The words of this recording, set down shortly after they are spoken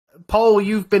Paul,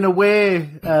 you've been away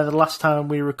the last time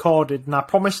we recorded, and I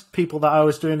promised people that I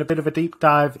was doing a bit of a deep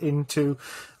dive into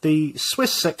the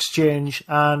Swiss exchange,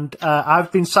 and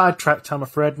I've been sidetracked, I'm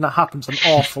afraid, and that happens an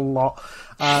awful lot.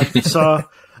 So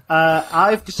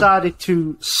I've decided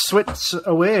to switch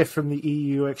away from the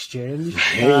EU exchange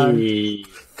and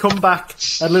come back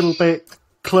a little bit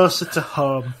closer to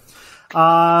home.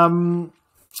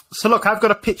 So look, I've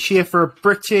got a pitch here for a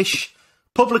British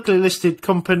publicly listed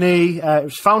company. It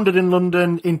was founded in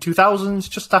London in 2000s,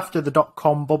 just after the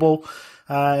dot-com bubble.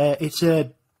 It's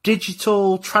a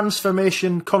digital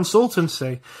transformation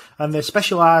consultancy, and they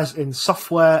specialise in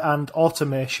software and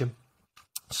automation.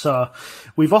 So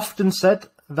we've often said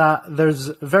that there's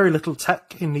very little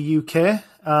tech in the UK,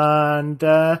 and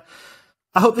I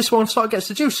hope this one sort of gets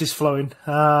the juices flowing.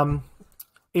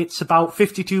 It's about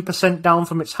 52% down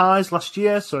from its highs last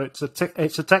year, so it's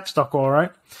a tech stock, all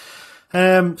right.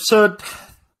 So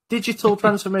digital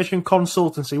transformation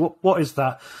consultancy, what is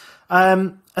that?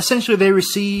 Essentially, they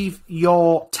receive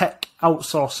your tech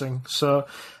outsourcing. So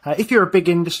if you're a big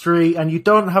industry and you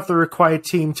don't have the required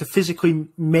team to physically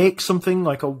make something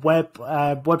like a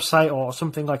website or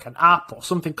something like an app or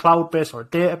something cloud-based or a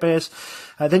database,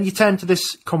 then you turn to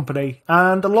this company.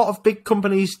 And a lot of big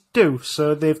companies do.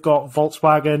 So they've got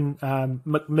Volkswagen,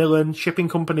 Macmillan, shipping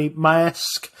company,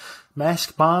 Maersk,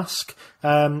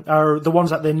 are the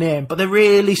ones that they name, but they're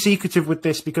really secretive with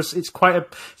this because it's quite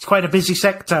a busy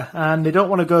sector, and they don't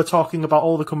want to go talking about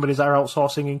all the companies that are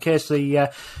outsourcing in case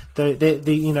the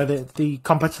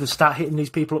competitors start hitting these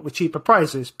people up with cheaper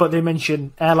prices. But they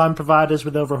mention airline providers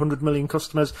with over 100 million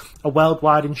customers, a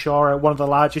worldwide insurer, one of the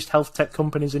largest health tech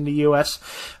companies in the US,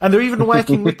 and they're even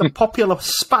working with the popular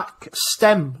SPAC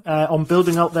STEM on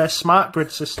building out their smart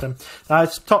grid system. I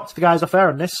talked to the guys off air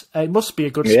on this. It must be a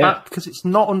good SPAC because it's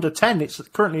not under 10. It's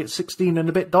currently at 16 and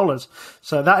a bit dollars.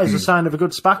 So that is a sign of a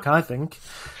good SPAC, I think.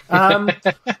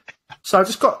 So I've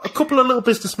just got a couple of little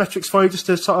business metrics for you just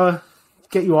to sort of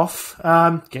get you off.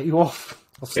 Get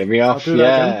me off,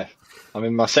 yeah. I'm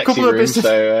in my sexy room,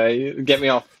 so get me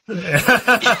off.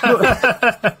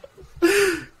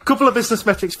 Couple of business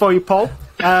metrics for you, Paul.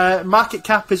 Market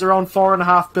cap is around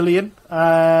 4.5 billion.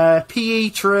 PE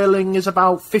trailing is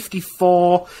about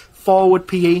 54. Forward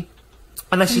PE,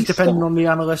 unless it's depending on the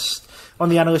analyst. On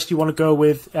the analyst you want to go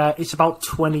with, it's about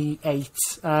 28.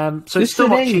 So it's still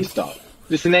not cheap.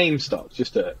 Just a name stock,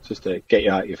 just to get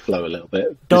you out of your flow a little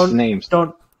bit.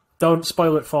 Don't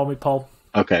spoil it for me, Paul.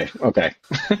 Okay.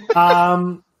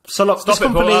 So look, stop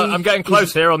it, Paul. I'm getting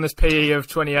close here on this PE of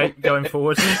 28 going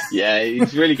forward. Yeah,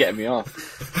 he's really getting me off.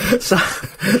 So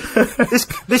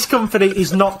this company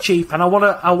is not cheap, and I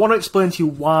want to explain to you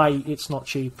why it's not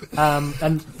cheap.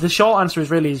 And the short answer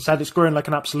is really that it's growing like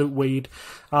an absolute weed.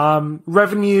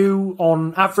 Revenue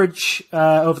on average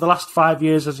over the last 5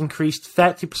 years has increased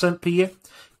 30% per year.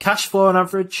 Cash flow on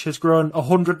average has grown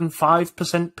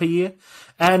 105% per year.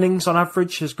 Earnings on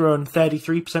average has grown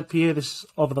 33% per year. This is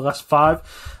over the last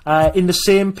 5. In the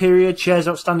same period, shares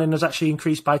outstanding has actually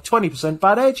increased by 20%.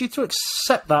 But I'd urge you to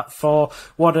accept that for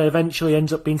what eventually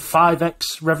ends up being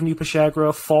 5x revenue per share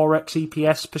growth, 4x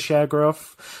EPS per share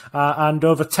growth, and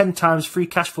over 10 times free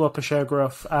cash flow per share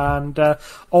growth. And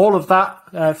all of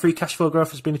that free cash flow growth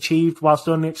has been achieved whilst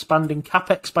only expanding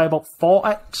CapEx by about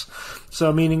 4x.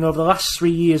 So meaning over the last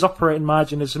 3 years, operating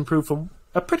margin has improved from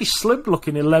a pretty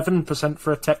slim-looking 11%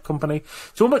 for a tech company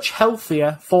to a much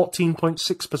healthier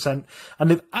 14.6%. And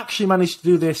they've actually managed to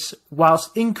do this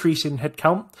whilst increasing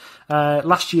headcount.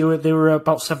 Last year, they were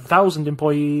about 7,000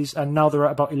 employees, and now they're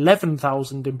at about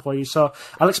 11,000 employees. So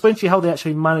I'll explain to you how they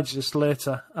actually manage this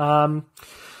later.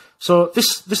 So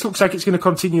this looks like it's going to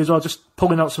continue as well, just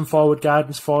pulling out some forward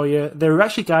guidance for you. They're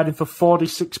actually guiding for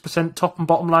 46% top and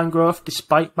bottom line growth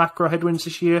despite macro headwinds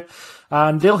this year.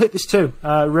 And they'll hit this too.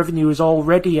 Revenue is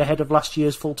already ahead of last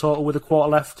year's full total with a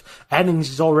quarter left. Earnings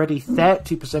is already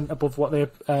 30% above what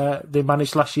they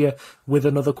managed last year with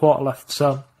another quarter left.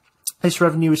 So this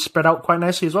revenue is spread out quite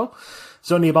nicely as well.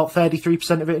 There's only about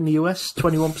 33% of it in the US,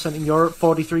 21% in Europe,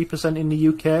 43% in the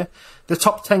UK. The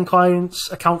top 10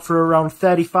 clients account for around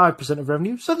 35% of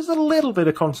revenue, so there's a little bit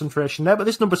of concentration there, but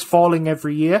this number's falling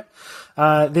every year.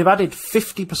 They've added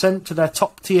 50% to their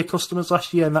top tier customers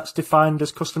last year, and that's defined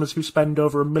as customers who spend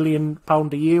over £1 million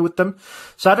a year with them.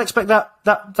 So I'd expect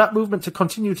that movement to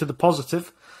continue to the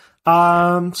positive.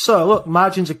 So look,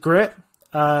 margins are great.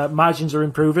 Margins are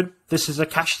improving. This is a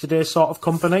cash today sort of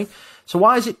company. So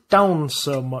why is it down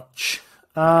so much?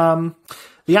 The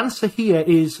answer here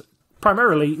is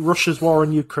primarily Russia's war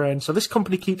in Ukraine. So this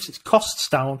company keeps its costs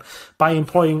down by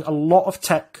employing a lot of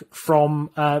tech from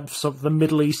sort of the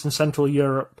Middle East and Central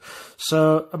Europe.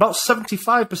 So about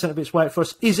 75% of its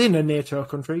workforce is in a NATO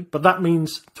country, but that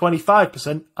means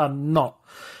 25% are not.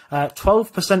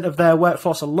 12% of their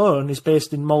workforce alone is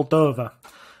based in Moldova.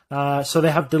 So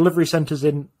they have delivery centres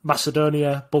in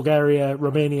Macedonia, Bulgaria,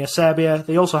 Romania, Serbia.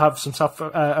 They also have some South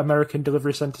American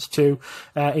delivery centres too,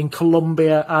 in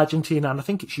Colombia, Argentina, and I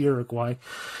think it's Uruguay.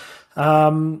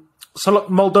 So look,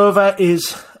 Moldova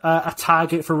is a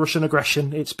target for Russian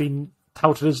aggression. It's been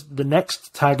touted as the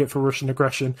next target for Russian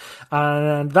aggression,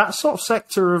 and that sort of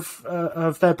sector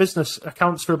of their business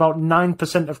accounts for about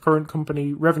 9% of current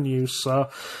company revenues. So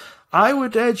I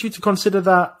would urge you to consider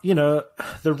that,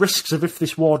 the risks of if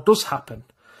this war does happen.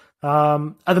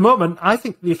 At the moment, I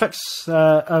think the effects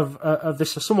of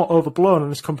this are somewhat overblown on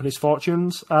this company's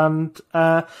fortunes, and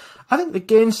I think the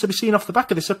gains to be seen off the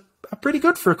back of this are pretty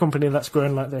good for a company that's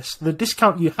growing like this. The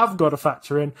discount you have got to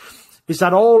factor in is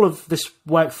that all of this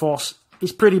workforce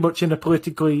is pretty much in a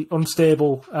politically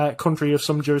unstable country of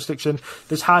some jurisdiction.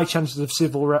 There's high chances of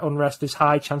civil unrest. There's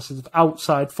high chances of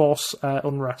outside force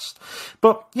unrest.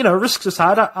 But, risks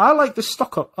aside, I like this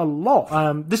stock a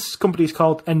lot. This company is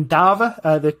called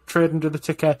Endava. They trade under the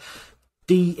ticker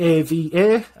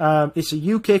DAVA. It's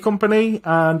a UK company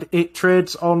and it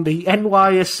trades on the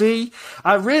NYSE.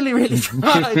 I really, really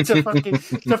tried to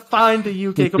find a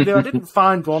UK company. I didn't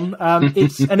find one.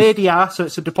 It's an ADR, so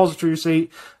it's a depository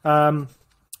receipt. And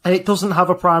it doesn't have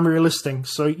a primary listing,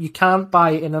 so you can't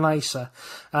buy it in an ISA.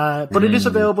 But it is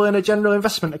available in a general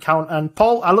investment account. And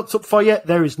Paul, I looked up for you.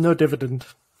 There is no dividend.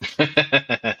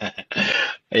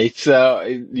 It's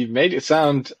you've made it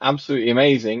sound absolutely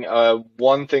amazing.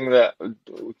 One thing that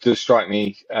does strike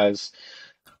me as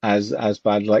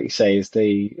bad, like you say, is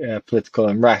the political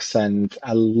unrest, and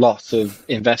a lot of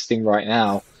investing right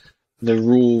now. The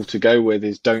rule to go with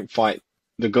is don't fight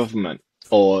the government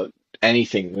or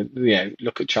anything.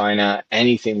 Look at China.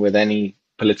 Anything with any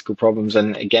political problems,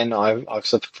 and again, I've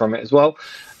suffered from it as well.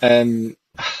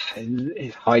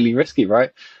 It's highly risky,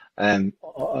 right?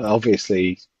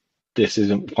 Obviously, this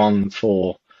isn't one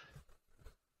for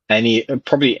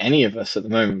probably any of us at the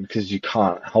moment because you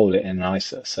can't hold it in an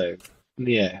ISA. So,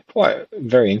 yeah, quite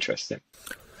very interesting.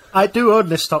 I do own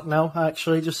this stock now,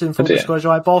 actually, just in full disclosure.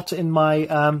 I bought it in my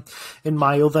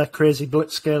other crazy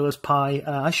blitzscalers pie.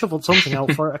 I shoveled something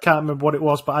out for it. I can't remember what it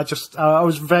was, but I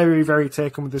was very, very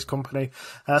taken with this company.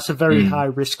 It's a very high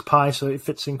risk pie, so it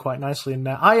fits in quite nicely in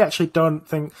there. I actually don't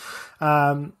think,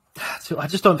 I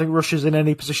just don't think Russia's in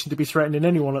any position to be threatening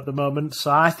anyone at the moment.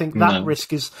 So I think that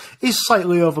risk is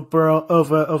slightly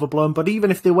overblown. But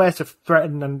even if they were to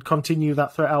threaten and continue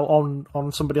that threat out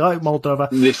on somebody like Moldova,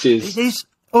 it is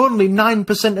only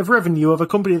 9% of revenue of a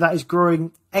company that is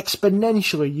growing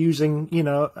exponentially using,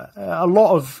 a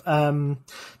lot of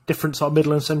different sort of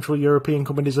Middle and Central European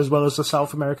companies as well as the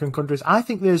South American countries. I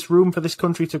think there's room for this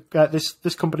country to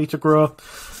this company to grow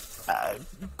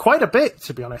quite a bit,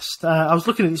 to be honest. I was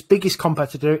looking at its biggest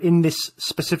competitor in this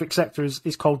specific sector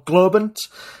is called Globant,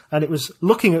 and it was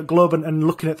looking at Globant and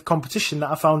looking at the competition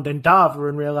that I found Endava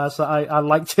and realised that I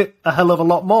liked it a hell of a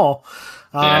lot more.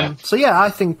 So yeah, I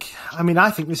think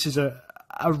this is a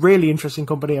really interesting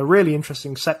company, a really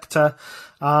interesting sector,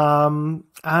 and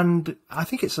I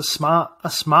think it's a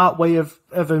smart way of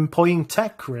employing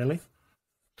tech, really.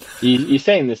 You're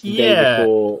saying this the day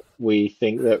before we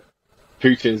think that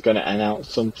Putin's going to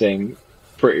announce something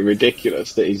pretty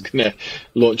ridiculous, that he's going to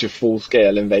launch a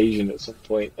full-scale invasion at some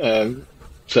point.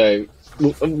 So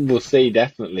we'll see,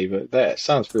 definitely, but that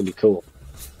sounds really cool.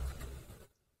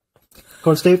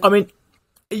 Go on, Steve. I mean,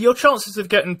 your chances of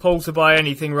getting Paul to buy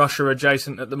anything Russia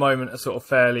adjacent at the moment are sort of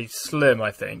fairly slim,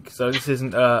 I think. So this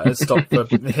isn't a stop for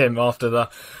him after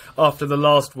the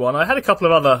last one. I had a couple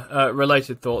of other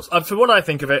related thoughts. For what I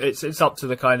think of it, it's up to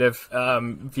the kind of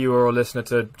viewer or listener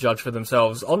to judge for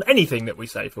themselves on anything that we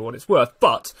say for what it's worth.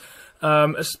 But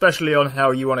especially on how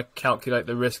you want to calculate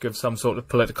the risk of some sort of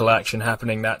political action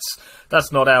happening,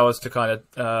 that's not ours to kind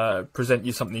of present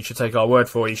you something you should take our word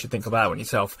for. You should think about it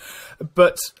yourself.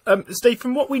 But Steve,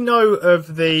 from what we know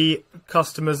of the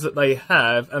customers that they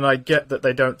have, and I get that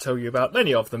they don't tell you about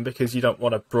many of them because you don't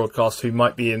want to broadcast who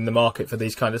might be in the market for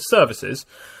these kind of services,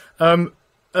 are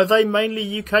they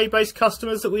mainly UK-based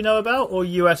customers that we know about, or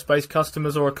US-based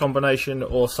customers, or a combination,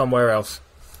 or somewhere else?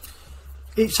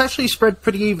 It's actually spread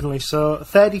pretty evenly, so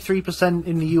 33%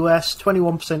 in the US,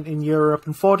 21% in Europe,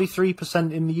 and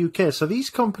 43% in the UK. So these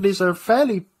companies are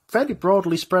fairly fairly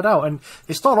broadly spread out, and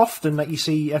it's not often that you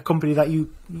see a company that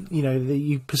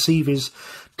you perceive is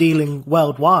dealing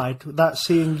worldwide that's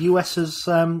seeing US as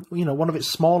one of its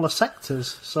smaller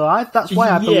sectors. So that's why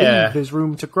I believe there's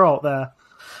room to grow out there.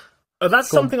 That's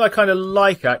something I kind of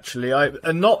like, actually.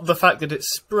 And not the fact that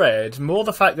it's spread, more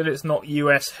the fact that it's not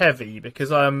US heavy,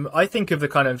 because I think of the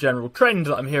kind of general trend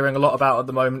that I'm hearing a lot about at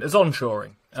the moment as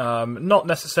onshoring. Not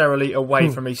necessarily away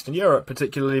from Eastern Europe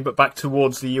particularly, but back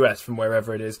towards the US from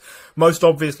wherever it is. Most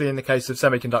obviously in the case of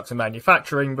semiconductor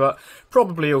manufacturing, but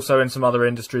probably also in some other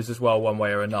industries as well, one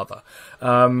way or another.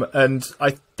 And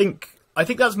I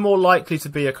think that's more likely to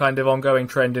be a kind of ongoing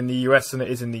trend in the US than it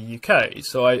is in the UK.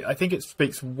 So I think it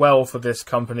speaks well for this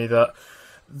company that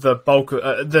the bulk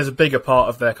of, there's a bigger part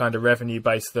of their kind of revenue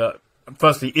base that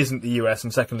firstly isn't the US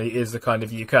and secondly is the kind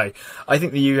of UK. I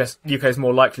think the UK is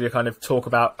more likely to kind of talk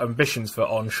about ambitions for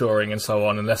onshoring and so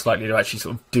on, and less likely to actually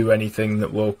sort of do anything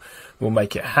that will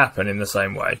make it happen in the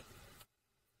same way.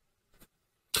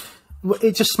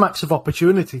 It just smacks of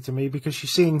opportunity to me, because you're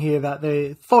seeing here that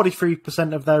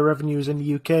 43% of their revenue is in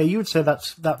the UK. You would say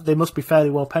that they must be fairly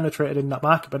well penetrated in that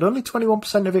market, but only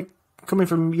 21% of it coming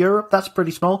from Europe. That's pretty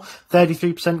small.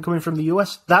 33% coming from the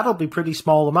US. That'll be pretty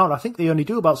small amount. I think they only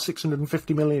do about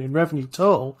 650 million in revenue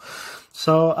total.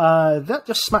 So that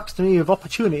just smacks to me of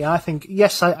opportunity. I think,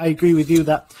 yes, I agree with you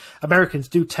that Americans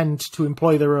do tend to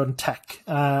employ their own tech,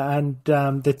 and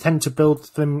they tend to build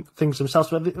things themselves.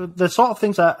 But the sort of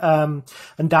things that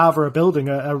Endava are building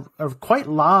are quite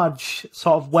large,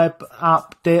 sort of web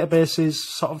app databases,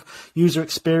 sort of user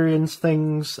experience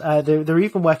things. They're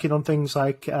even working on things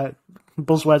like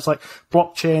buzzwords like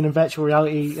blockchain and virtual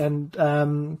reality and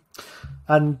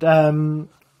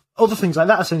other things like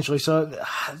that, essentially. So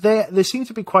they seem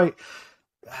to be quite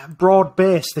broad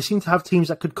based. They seem to have teams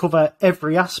that could cover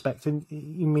every aspect. And I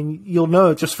mean, you'll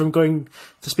know just from going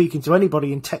to speaking to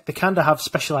anybody in tech, they kind of have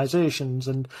specializations,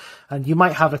 and you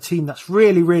might have a team that's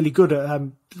really, really good at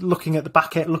looking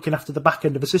after the back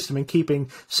end of a system and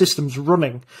keeping systems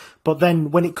running. But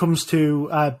then when it comes to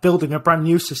building a brand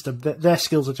new system, their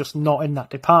skills are just not in that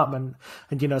department.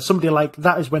 And, somebody like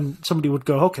that is when somebody would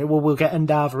go, okay, well, we'll get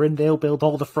Endava in, they'll build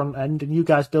all the front end and you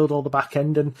guys build all the back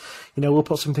end, and, we'll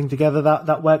put something together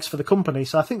that works for the company.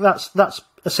 So I think that's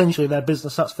essentially their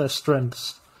business. That's their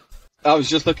strengths. I was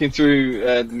just looking through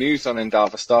the news on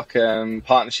Endava stock,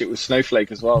 partnership with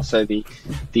Snowflake as well. So the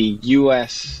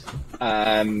US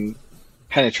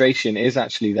penetration is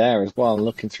actually there as well. And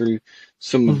looking through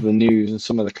some of the news and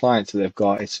some of the clients that they've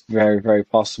got, it's very, very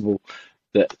possible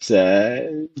that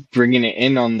bringing it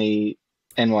in on the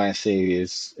NYSE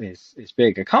is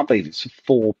big. I can't believe it's a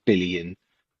 $4 billion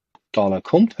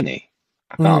company.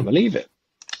 I can't believe it.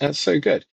 That's so good.